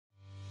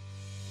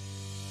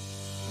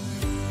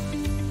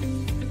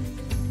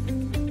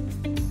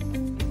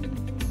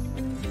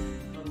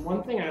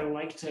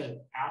like to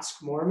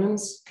ask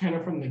Mormons kind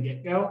of from the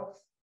get-go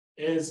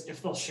is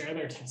if they'll share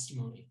their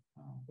testimony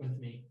with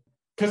me.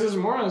 Because as a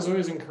Mormon, I was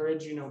always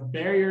encouraged,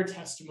 bear your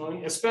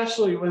testimony,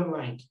 especially when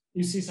like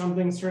you see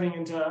something's turning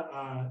into,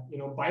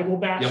 Bible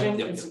bashing.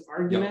 It's an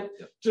argument.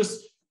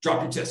 Just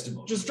drop your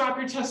testimony. Just drop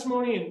your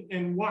testimony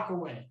and walk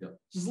away.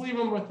 Just leave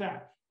them with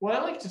that. Well,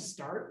 I like to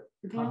start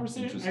the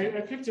conversation.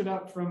 I picked it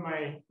up from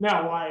my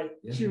why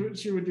she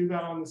would do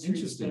that on the street.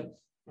 Interesting.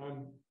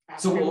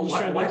 So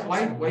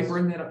why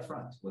bring that up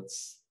front?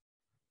 What's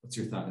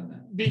your thought on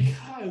that?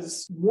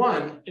 Because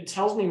one, it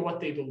tells me what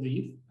they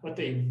believe, what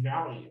they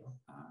value.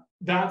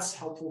 That's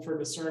helpful for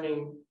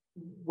discerning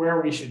where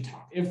we should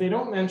talk. If they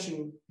don't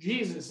mention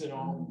Jesus at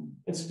all,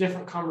 it's a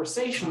different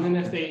conversation than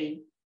if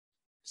they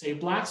say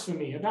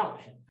blasphemy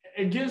about him.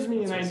 It gives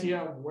me an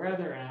idea of where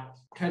they're at,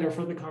 kind of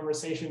for the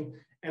conversation.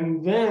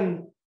 And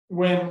then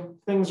when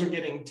things are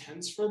getting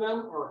tense for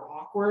them or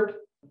awkward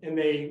and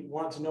they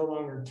want to no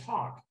longer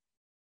talk,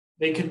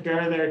 they could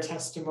bear their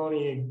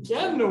testimony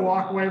again to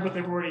walk away, but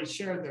they've already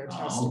shared their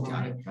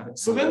testimony. Got it.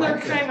 So then they're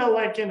kind of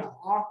like in an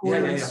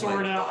awkward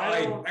sort of.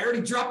 I already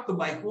dropped the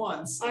mic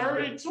once. I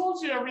already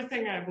told you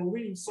everything I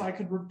believe, so I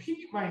could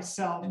repeat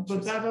myself,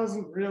 but that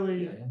doesn't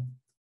really.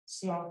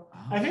 So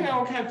I think that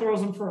one kind of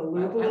throws them for a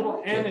loop a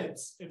little, and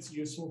it's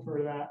useful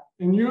for that.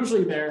 And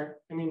usually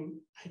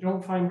I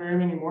don't find very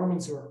many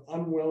Mormons who are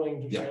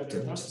unwilling to share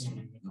their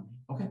testimony.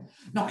 Okay.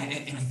 No,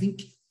 and I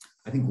think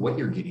what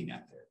you're getting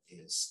at there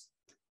is,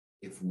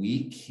 if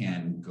we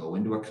can go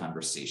into a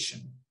conversation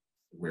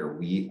where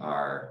we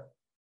are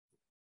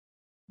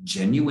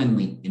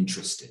genuinely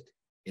interested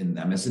in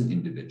them as an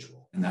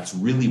individual, and that's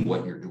really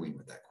what you're doing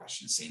with that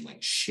question, saying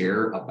like,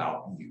 share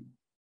about you.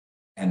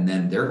 And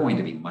then they're going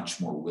to be much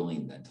more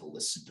willing then to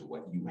listen to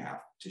what you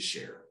have to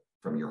share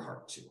from your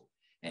heart too.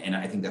 And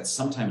I think that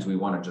sometimes we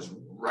want to just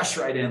rush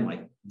right in,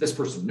 like this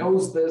person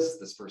knows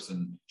this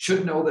person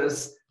should know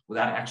this,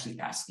 without actually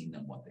asking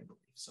them what they believe.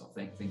 So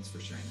thanks for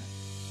sharing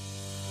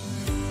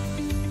that.